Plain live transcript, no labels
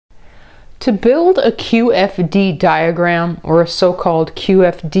To build a QFD diagram, or a so-called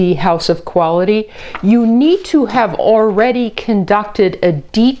QFD house of quality, you need to have already conducted a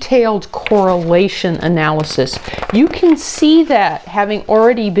detailed correlation analysis. You can see that having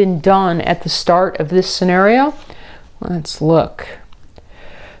already been done at the start of this scenario. Let's look.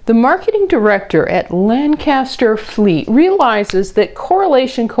 The marketing director at Lancaster Fleet realizes that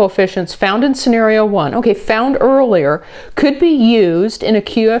correlation coefficients found in scenario 1, found earlier, could be used in a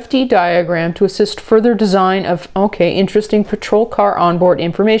QFD diagram to assist further design of, interesting patrol car onboard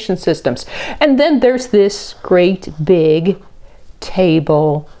information systems. And then there's this great big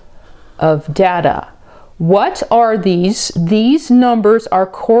table of data. What are these? These numbers are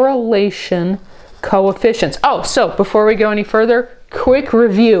correlation coefficients. So before we go any further, quick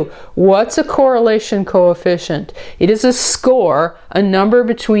review. What's a correlation coefficient? It is a score, a number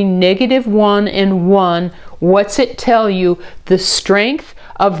between -1 and 1. What's it tell you? The strength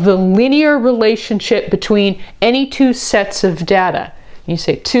of the linear relationship between any two sets of data. You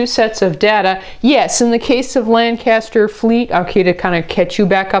say two sets of data. Yes, in the case of Lancaster Fleet, to kind of catch you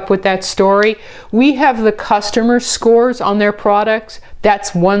back up with that story, we have the customer scores on their products.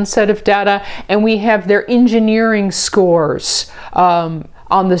 That's one set of data. And we have their engineering scores on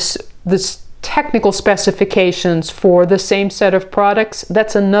this technical specifications for the same set of products.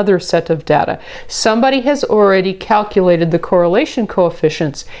 That's another set of data. Somebody has already calculated the correlation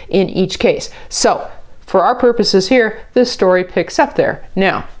coefficients in each case. So, for our purposes here, this story picks up there.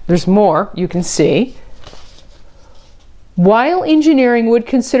 Now, there's more you can see. While engineering would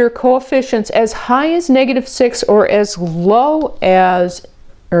consider coefficients as high as -6 or as low as,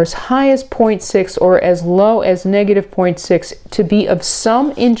 or as high as 0.6 or as low as -0.6 to be of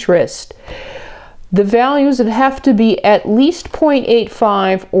some interest, the values would have to be at least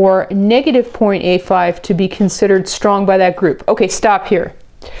 0.85 or -0.85 to be considered strong by that group. Stop here.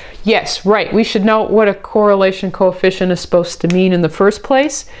 Yes, right. We should know what a correlation coefficient is supposed to mean in the first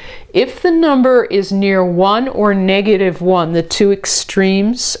place. If the number is near 1 or -1, the two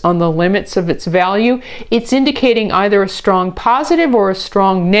extremes on the limits of its value, it's indicating either a strong positive or a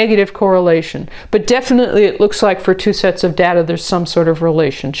strong negative correlation. But definitely it looks like for two sets of data there's some sort of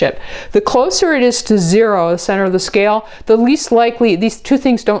relationship. The closer it is to 0, the center of the scale, the least likely these two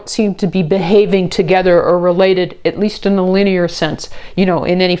things don't seem to be behaving together or related, at least in a linear sense,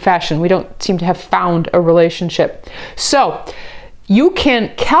 in any fashion. We don't seem to have found a relationship. So, you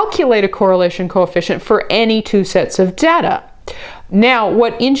can calculate a correlation coefficient for any two sets of data. Now,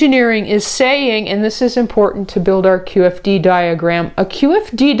 what engineering is saying, and this is important to build our QFD diagram, a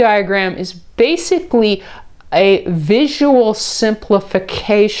QFD diagram is basically a visual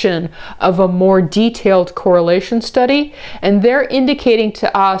simplification of a more detailed correlation study, and they're indicating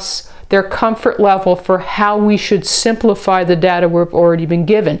to us their comfort level for how we should simplify the data we've already been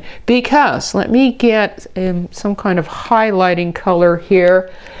given. Because, let me get some kind of highlighting color here.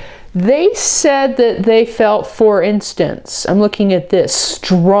 They said that they felt, for instance, I'm looking at this,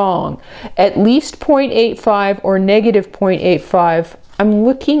 strong, at least 0.85 or -0.85. I'm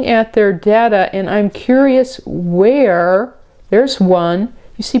looking at their data and I'm curious where, there's one,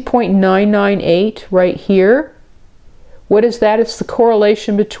 you see 0.998 right here. What is that? It's the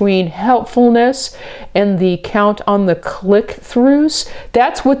correlation between helpfulness and the count on the click-throughs.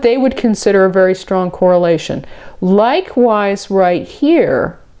 That's what they would consider a very strong correlation. Likewise, right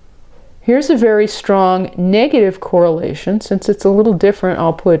here, here's a very strong negative correlation. Since it's a little different,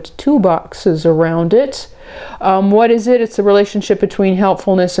 I'll put two boxes around it. What is it? It's the relationship between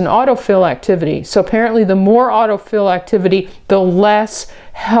helpfulness and autofill activity. So apparently the more autofill activity, the less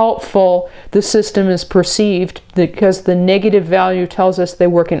helpful the system is perceived, because the negative value tells us they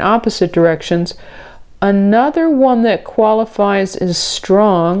work in opposite directions. Another one that qualifies as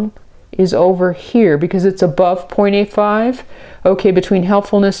strong is over here because it's above 0.85. Between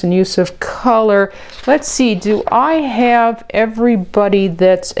helpfulness and use of color. Let's see, do I have everybody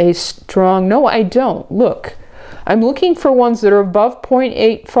that's a strong? No, I don't. Look, I'm looking for ones that are above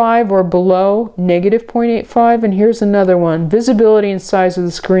 0.85 or below -0.85, and here's another one. Visibility and size of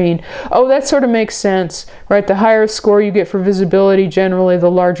the screen. That sort of makes sense, right? The higher score you get for visibility, generally the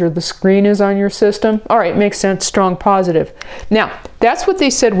larger the screen is on your system. All right, makes sense, strong, positive. Now, that's what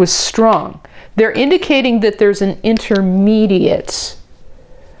they said was strong. They're indicating that there's an intermediate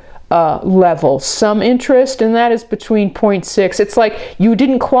level, some interest, and that is between 0.6. It's like you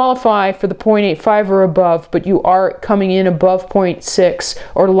didn't qualify for the 0.85 or above, but you are coming in above 0.6,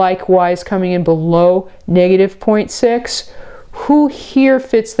 or likewise coming in below -0.6. Who here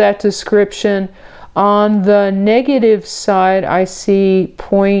fits that description? On the negative side, I see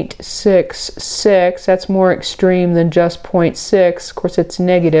 0.66. That's more extreme than just 0.6. Of course, it's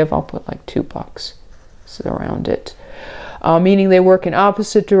negative. I'll put like $2 around it, meaning they work in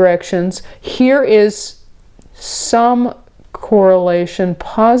opposite directions. Here is some correlation,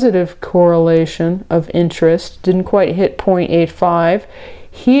 positive correlation of interest. Didn't quite hit 0.85.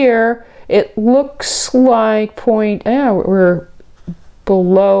 Here, it looks like we're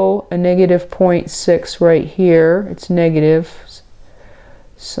below a negative 0.6 right here. It's negative.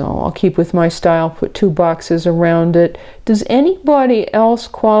 So I'll keep with my style, put 2 boxes around it. Does anybody else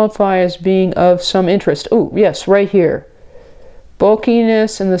qualify as being of some interest? Oh, yes, right here.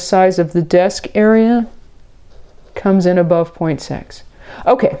 Bulkiness and the size of the desk area comes in above 0.6.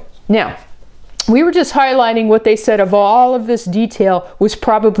 Okay, now, we were just highlighting what they said of all of this detail was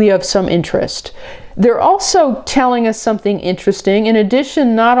probably of some interest. They're also telling us something interesting. In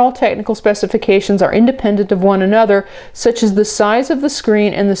addition, not all technical specifications are independent of one another, such as the size of the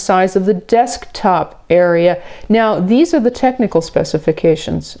screen and the size of the desktop area. Now, these are the technical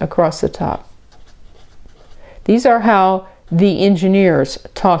specifications across the top. These are how the engineers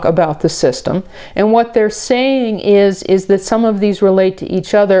talk about the system, and what they're saying is that some of these relate to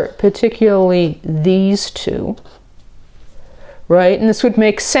each other, particularly these two, right? And this would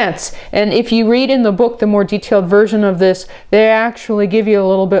make sense. And if you read in the book the more detailed version of this, they actually give you a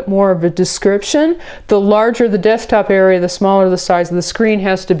little bit more of a description. The larger the desktop area, the smaller the size of the screen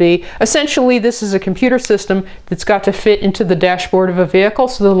has to be. Essentially, this is a computer system that's got to fit into the dashboard of a vehicle.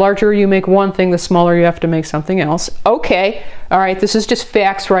 So the larger you make one thing, the smaller you have to make something else. Okay, all right, this is just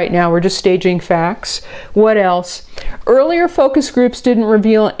facts right now. We're just staging facts. What else? Earlier focus groups didn't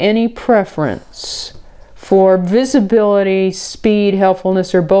reveal any preference for visibility, speed,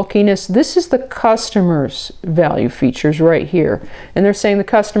 helpfulness, or bulkiness. This is the customer's value features right here. And they're saying the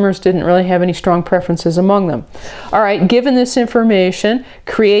customers didn't really have any strong preferences among them. All right, given this information,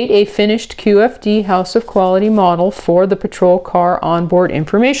 create a finished QFD House of Quality model for the patrol car onboard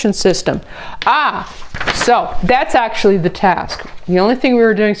information system. So that's actually the task. The only thing we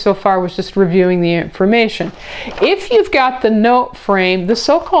were doing so far was just reviewing the information. If you've got the note frame, the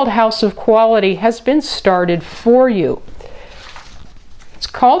so-called House of Quality has been started for you. It's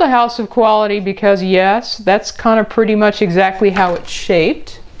called a House of Quality because, yes, that's kind of pretty much exactly how it's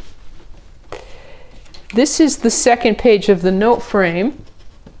shaped. This is the second page of the note frame.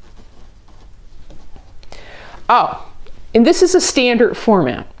 And this is a standard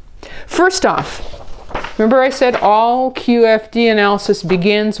format. First off, remember I said all QFD analysis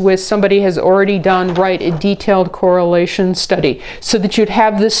begins with somebody has already done a detailed correlation study, so that you'd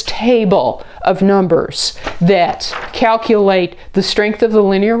have this table of numbers that calculate the strength of the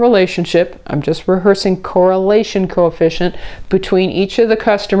linear relationship. I'm just rehearsing correlation coefficient between each of the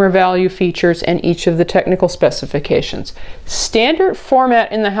customer value features and each of the technical specifications. Standard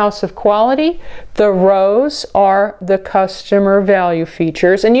format in the House of Quality, the rows are the customer value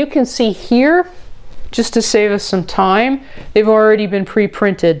features, and you can see here, just to save us some time, they've already been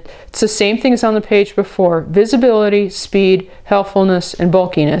pre-printed. It's the same thing as on the page before. Visibility, speed, helpfulness, and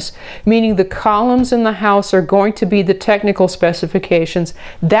bulkiness, meaning the columns in the house are going to be the technical specifications.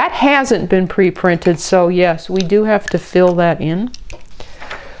 That hasn't been pre-printed, so yes, we do have to fill that in.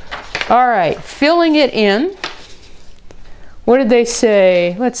 All right, filling it in. What did they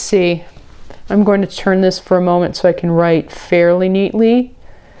say? Let's see. I'm going to turn this for a moment so I can write fairly neatly.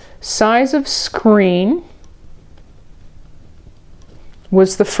 Size of screen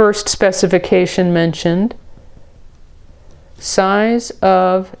was the first specification mentioned. Size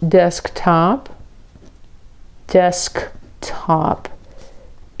of desktop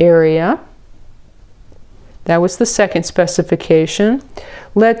area. That was the second specification.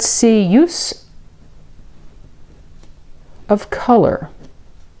 Let's see, use of color.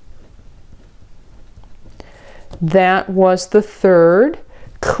 That was the third.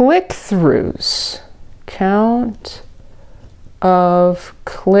 Click-throughs, count of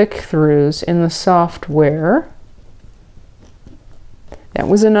click-throughs in the software. That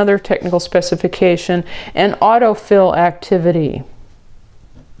was another technical specification. And autofill activity.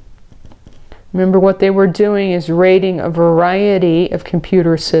 Remember, what they were doing is rating a variety of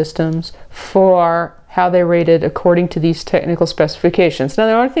computer systems for how they rated according to these technical specifications. Now,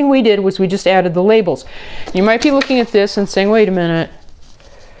 the only thing we did was we just added the labels. You might be looking at this and saying, wait a minute,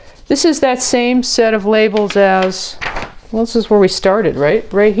 this is that same set of labels as, well, this is where we started,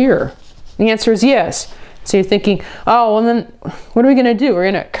 right? Right here. The answer is yes. So you're thinking, oh, well then, what are we going to do? We're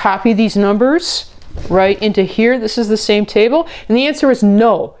going to copy these numbers right into here. This is the same table. And the answer is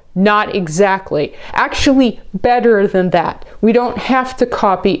no. not exactly. Actually, better than that. We don't have to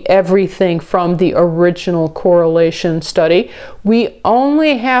copy everything from the original correlation study. We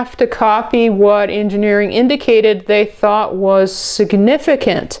only have to copy what engineering indicated they thought was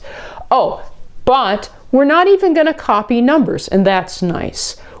significant. Oh, but we're not even going to copy numbers, and that's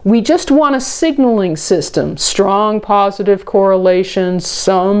nice. We just want a signaling system, strong positive correlation,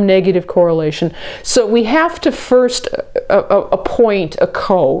 some negative correlation. So we have to first appoint a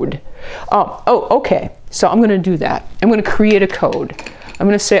code. Okay, so I'm going to do that. I'm going to create a code. I'm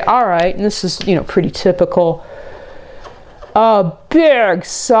going to say, all right, and this is, pretty typical. A big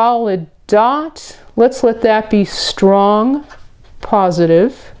solid dot. Let's let that be strong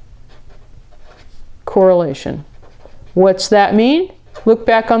positive correlation. What's that mean? Look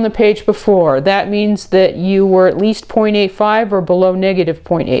back on the page before. That means that you were at least 0.85 or below negative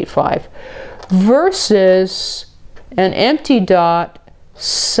 0.85 versus an empty dot,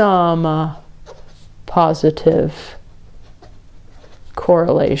 some positive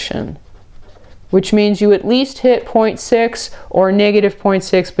correlation, which means you at least hit 0.6 or negative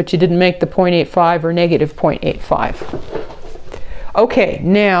 0.6, but you didn't make the 0.85 or negative 0.85. Okay,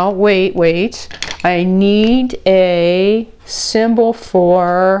 now wait. I need a symbol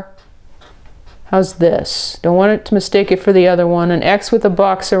for, how's this? Don't want it to mistake it for the other one. An X with a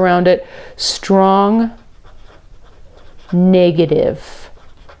box around it. Strong negative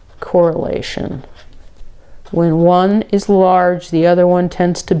correlation. When one is large, the other one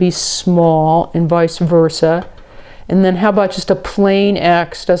tends to be small, and vice versa. And then how about just a plain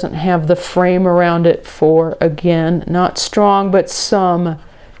X, doesn't have the frame around it for, again, not strong, but some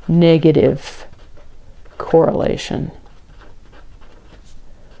negative correlation.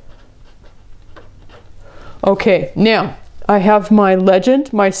 Okay, now I have my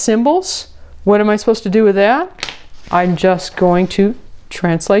legend, my symbols. What am I supposed to do with that? I'm just going to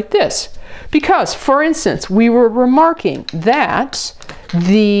translate this. Because, for instance, we were remarking that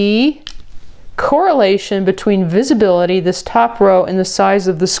the correlation between visibility, this top row, and the size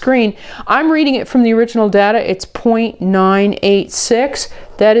of the screen, I'm reading it from the original data, it's 0.986.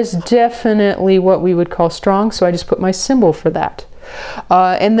 That is definitely what we would call strong, so I just put my symbol for that.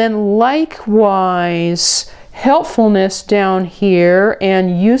 And then likewise, helpfulness down here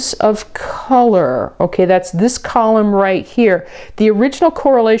and use of color. Okay, that's this column right here. The original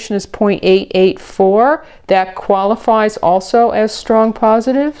correlation is 0.884. That qualifies also as strong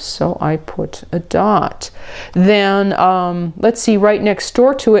positive, so I put a dot. Then let's see, right next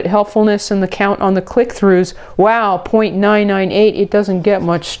door to it, helpfulness and the count on the click-throughs. Wow, 0.998. It doesn't get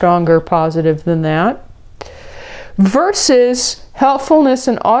much stronger positive than that. Versus helpfulness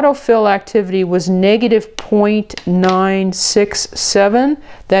and autofill activity was negative 0.967.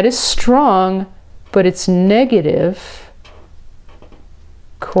 That is strong, but it's negative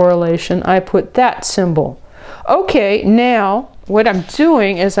correlation. I put that symbol. Okay, now what I'm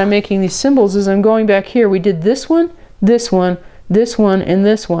doing as I'm making these symbols is I'm going back here. We did this one, this one, this one, and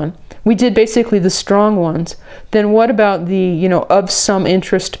this one. We did basically the strong ones. Then what about the, of some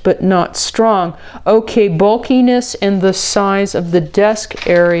interest but not strong? Okay, bulkiness and the size of the desk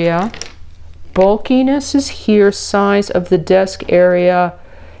area. Bulkiness is here, size of the desk area.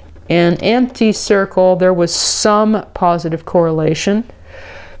 An empty circle, there was some positive correlation.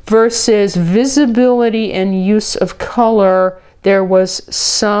 Versus visibility and use of color, there was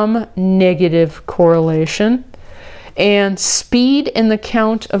some negative correlation. And speed and the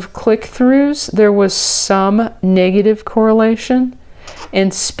count of click-throughs, there was some negative correlation.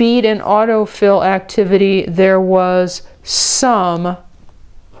 And speed and autofill activity, there was some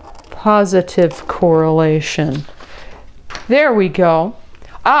positive correlation. There we go.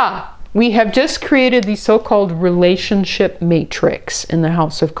 We have just created the so-called relationship matrix in the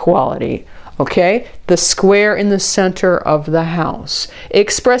house of quality. Okay, the square in the center of the house,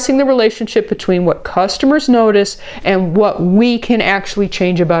 expressing the relationship between what customers notice and what we can actually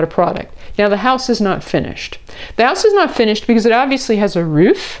change about a product. Now, the house is not finished. The house is not finished because it obviously has a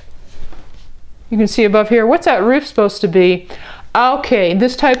roof. You can see above here, what's that roof supposed to be? Okay,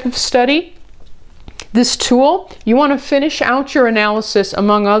 this type of study, this tool, you want to finish out your analysis,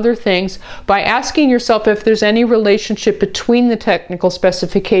 among other things, by asking yourself if there's any relationship between the technical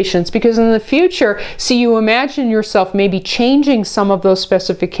specifications, because in the future, you imagine yourself maybe changing some of those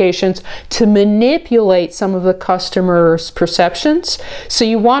specifications to manipulate some of the customer's perceptions. So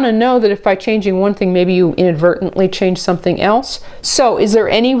you want to know that if by changing one thing, maybe you inadvertently change something else. So is there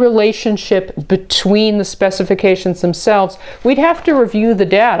any relationship between the specifications themselves? We'd have to review the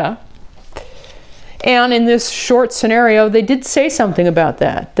data. And in this short scenario, they did say something about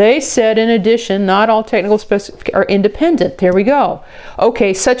that. They said, in addition, not all technical specifications are independent. There we go.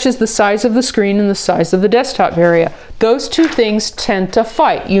 Okay, such as the size of the screen and the size of the desktop area. Those two things tend to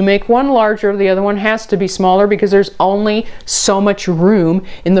fight. You make one larger, the other one has to be smaller because there's only so much room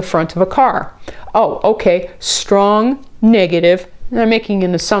in the front of a car. Oh, okay, strong negative. I'm making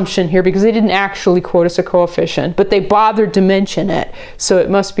an assumption here because they didn't actually quote us a coefficient, but they bothered to mention it, so it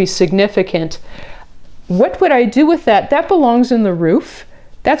must be significant. What would I do with that? That belongs in the roof.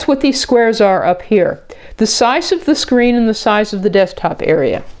 That's what these squares are up here. The size of the screen and the size of the desktop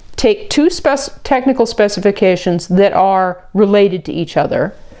area. Take two technical specifications that are related to each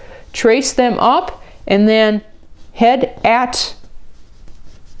other, trace them up, and then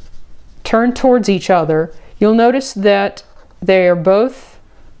turn towards each other. You'll notice that they are both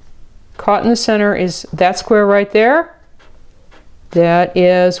caught in the center is that square right there. That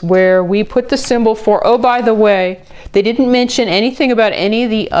is where we put the symbol for, oh, by the way, they didn't mention anything about any of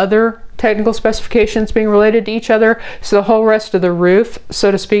the other technical specifications being related to each other, so the whole rest of the roof, so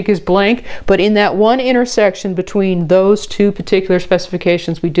to speak, is blank. But in that one intersection between those two particular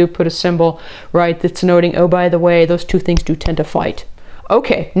specifications, we do put a symbol, right, that's noting, oh, by the way, those two things do tend to fight.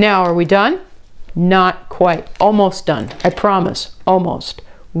 Okay, now are we done? Not quite. Almost done. I promise. Almost.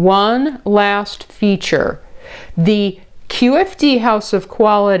 One last feature. The QFD House of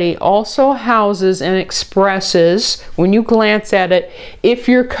Quality also houses and expresses, when you glance at it, if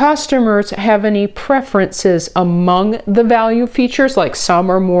your customers have any preferences among the value features, like some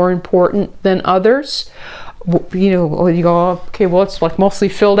are more important than others. You know, you go, okay, well, it's like mostly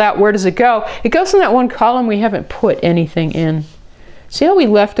filled out. Where does it go? It goes in that one column we haven't put anything in. See how we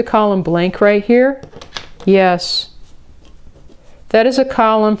left a column blank right here? Yes. That is a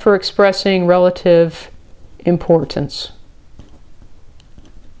column for expressing relative importance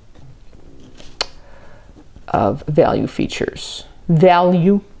of value features.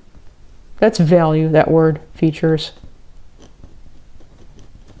 Value. That's value, that word, features.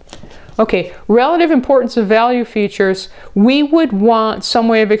 Okay, relative importance of value features. We would want some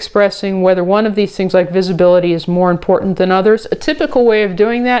way of expressing whether one of these things like visibility is more important than others. A typical way of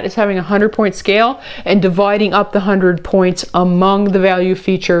doing that is having a 100-point scale and dividing up the 100 points among the value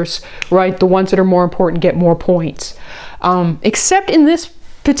features, right? The ones that are more important get more points. Except in this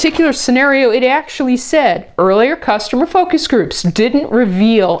particular scenario, it actually said earlier customer focus groups didn't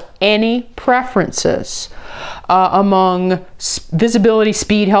reveal any preferences among visibility,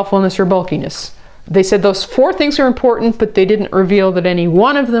 speed, helpfulness, or bulkiness. They said those four things are important, but they didn't reveal that any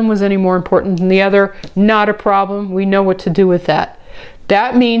one of them was any more important than the other. Not a problem. We know what to do with that.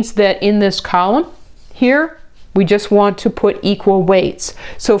 That means that in this column here, we just want to put equal weights.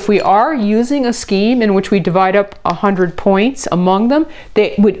 So if we are using a scheme in which we divide up 100 points among them,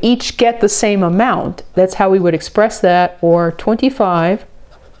 they would each get the same amount. That's how we would express that, or 25,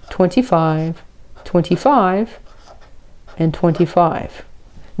 25, 25, and 25.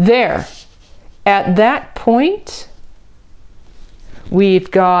 There. At that point,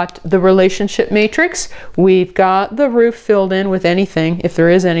 we've got the relationship matrix, we've got the roof filled in with anything, if there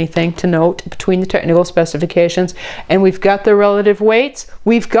is anything to note between the technical specifications, and we've got the relative weights.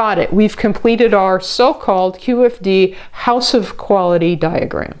 We've got it. We've completed our so-called QFD House of Quality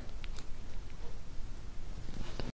diagram.